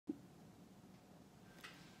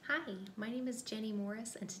Hi, my name is Jenny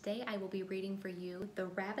Morris, and today I will be reading for you The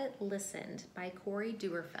Rabbit Listened by Cori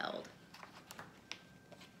Doerrfeld.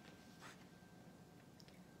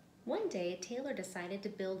 One day, Taylor decided to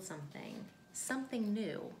build something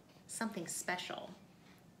new, something special.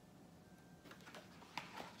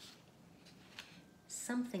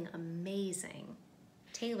 Something amazing.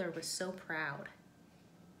 Taylor was so proud.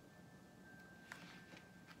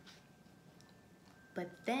 But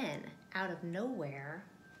then, out of nowhere,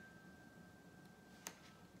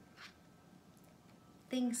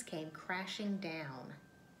 things came crashing down.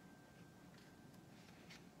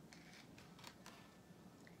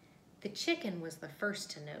 The chicken was the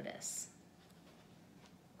first to notice.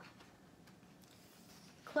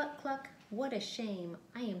 Cluck, cluck, what a shame.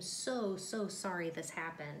 I am so sorry this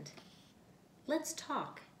happened. Let's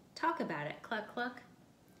talk about it, cluck, cluck.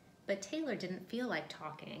 But Taylor didn't feel like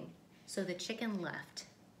talking, so the chicken left.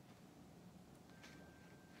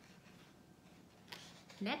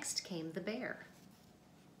 Next came the bear.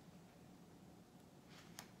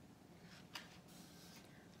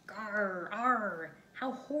 Garr, arr,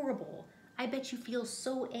 how horrible. I bet you feel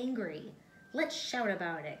so angry. Let's shout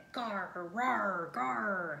about it. Garr, rar,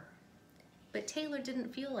 garr. But Taylor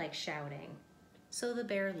didn't feel like shouting, so the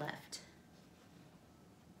bear left.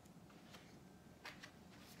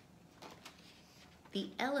 The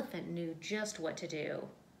elephant knew just what to do.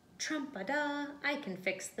 Trump-a-da, I can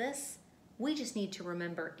fix this. We just need to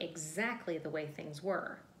remember exactly the way things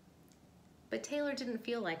were. But Taylor didn't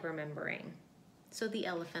feel like remembering, so the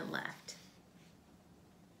elephant left.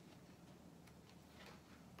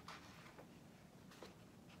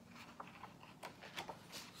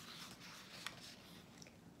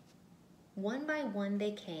 One by one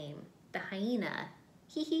they came. The hyena,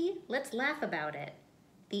 hee hee, let's laugh about it.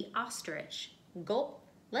 The ostrich, gulp,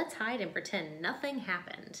 let's hide and pretend nothing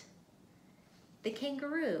happened. The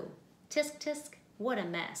kangaroo, tisk tisk, what a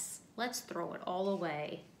mess, let's throw it all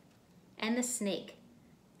away. And the snake,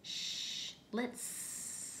 shh,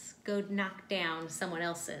 let's go knock down someone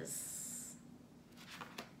else's.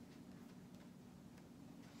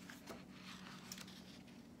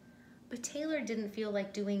 But Taylor didn't feel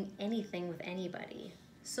like doing anything with anybody,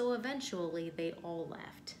 so eventually they all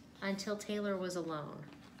left, until Taylor was alone.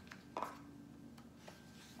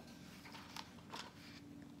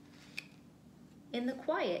 In the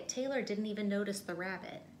quiet, Taylor didn't even notice the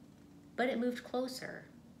rabbit, but it moved closer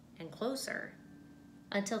and closer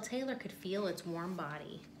until Taylor could feel its warm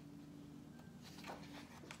body.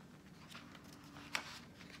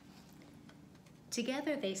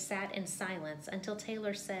 Together they sat in silence until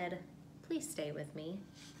Taylor said, "Please stay with me."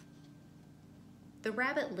 The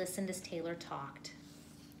rabbit listened as Taylor talked.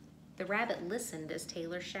 The rabbit listened as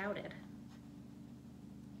Taylor shouted.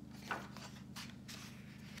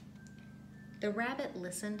 The rabbit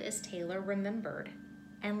listened as Taylor remembered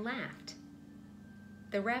and laughed.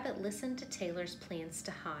 The rabbit listened to Taylor's plans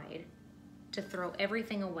to hide, to throw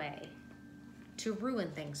everything away, to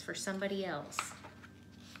ruin things for somebody else.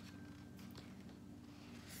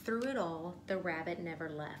 Through it all, the rabbit never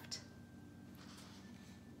left.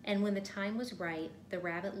 And when the time was right, the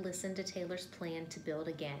rabbit listened to Taylor's plan to build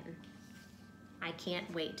again. "I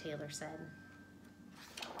can't wait," Taylor said.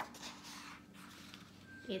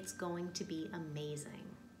 It's going to be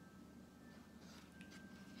amazing.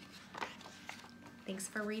 Thanks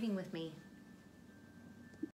for reading with me.